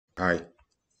Hi,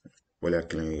 William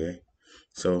Clean here.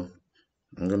 So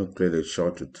I'm going to create a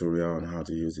short tutorial on how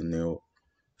to use the nail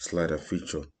slider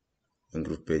feature in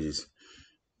Groovepages.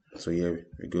 So here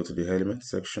we go to the element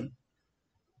section,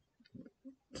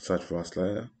 search for a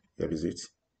slider. Here is it.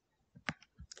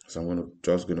 So I'm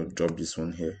just going to drop this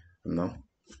one here now.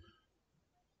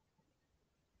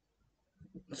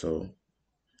 So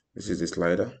this is the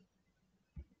slider.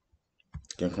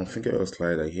 You can configure your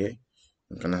slider here.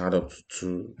 You can add up to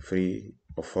 2, 3,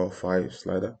 or 4, 5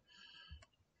 slider.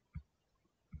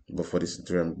 But for this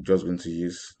tutorial, I'm just going to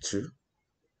use 2.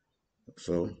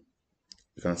 So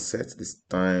you can set this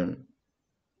time,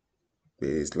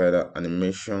 the slider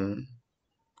animation,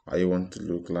 how you want to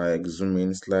look like, zoom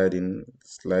in, sliding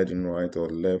right or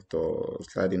left, or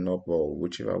sliding up, or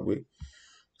whichever way.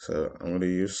 So I'm going to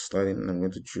use sliding, and I'm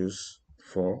going to choose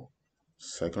 4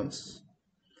 seconds.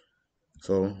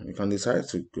 So you can decide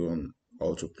to go on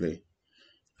autoplay.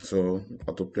 So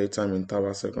autoplay time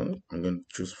interval second, I'm going to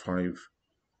choose 5.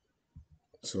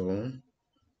 So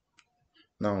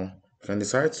now you can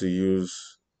decide to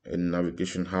use a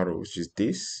navigation arrow, which is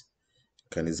this. You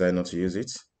can decide not to use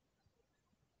it.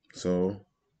 So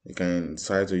you can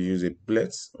decide to use a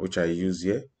bullet, which I use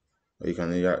here, or you can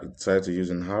decide to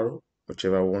use an arrow,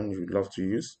 whichever one you love to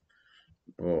use.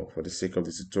 Well, for the sake of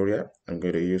the tutorial, I'm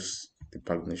going to use the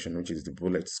pagination, which is the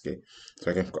bullet scale.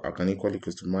 So I can equally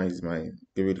customize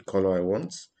give it the color I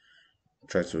want,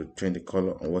 try to change the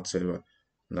color or whatever.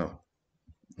 Now,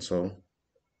 so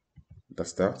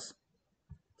that's that.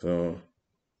 So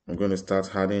I'm going to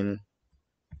start adding,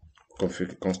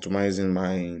 customizing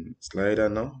my slider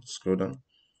now. Scroll down.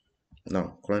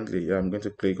 Now, currently, I'm going to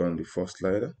click on the first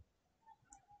slider.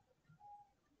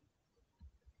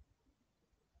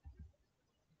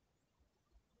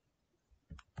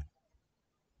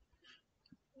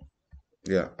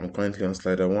 Yeah, I'm currently on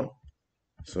slider 1.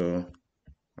 So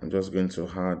I'm just going to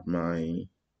add my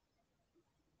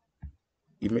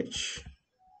image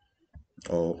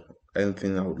or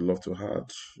anything I would love to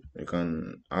add. You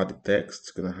can add the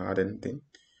text, you can add anything.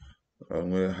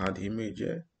 I'm going to add image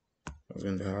here. I'm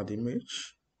going to add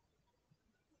image.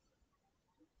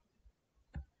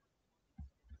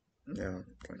 Yeah,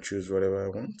 I choose whatever I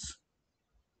want.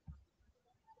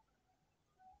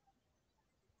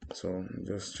 So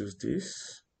just choose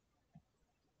this.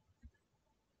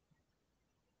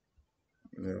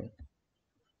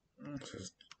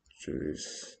 Just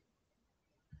choose.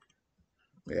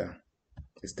 Yeah,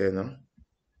 it's there now.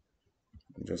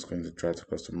 I'm just going to try to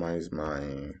customize my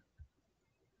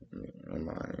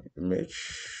image.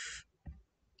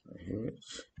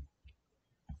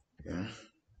 Yeah.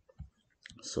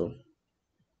 So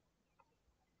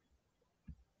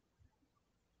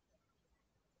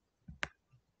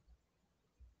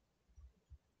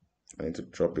I need to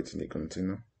drop it in the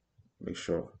container. Make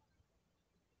sure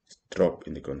it's drop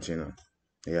in the container.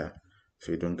 Yeah,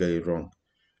 so you don't get it wrong.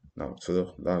 Now,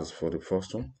 so that's for the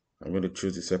first one. I'm going to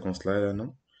choose the second slider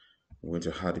now. I'm going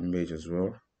to add image as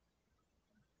well.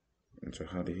 I'm going to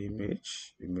add the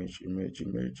image.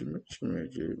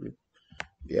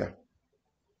 Yeah.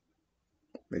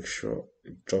 Make sure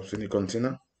it drops in the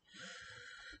container.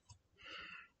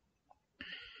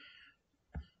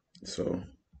 So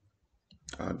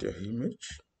add your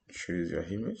image. Choose your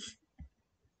image.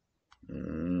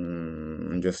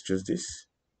 Just choose this.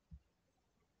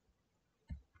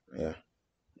 Yeah.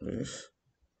 This.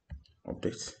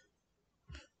 Update.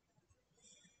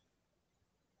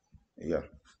 Yeah.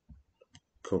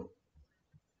 Cool.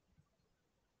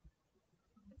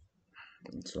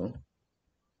 So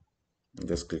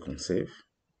just click on save.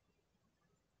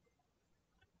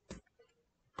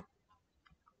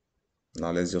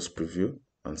 Now let's just preview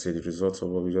and see the results of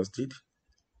what we just did.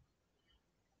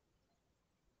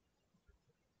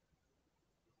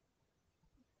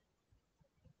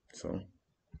 So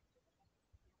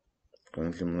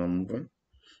currently I'm not moving.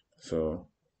 So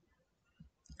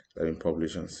let me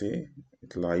publish and see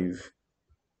it live.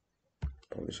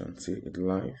 Publish and see it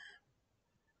live.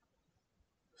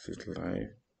 See it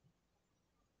live.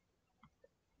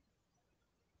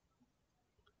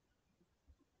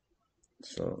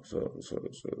 So.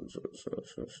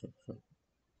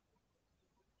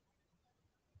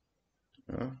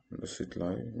 Yeah, let's see it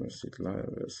live. Let's see it live.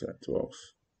 Let's see how it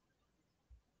works.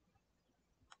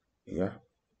 Yeah,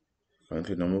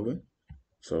 currently not moving.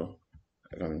 So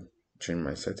I can change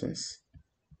my settings.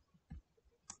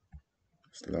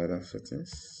 Slider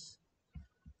settings.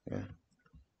 Yeah,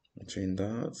 change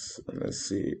that. Let's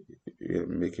see. You're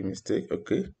making a mistake.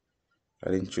 Okay,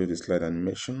 I didn't choose the slide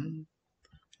animation.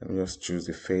 Let me just choose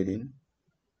the fading.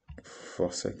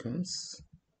 4 seconds.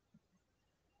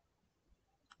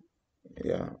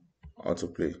 Yeah,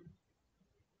 autoplay.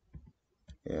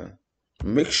 Yeah,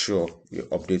 make sure you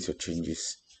update your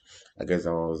changes. I guess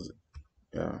that was,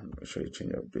 yeah, make sure you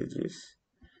change your pages.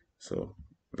 So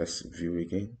let's view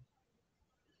again.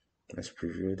 Let's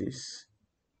preview this.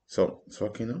 So it's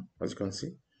working now, as you can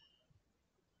see.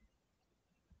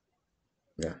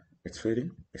 Yeah, it's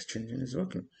fading, it's changing, it's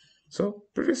working. So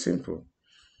pretty simple.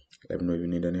 Let me know if you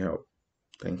need any help.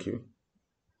 Thank you.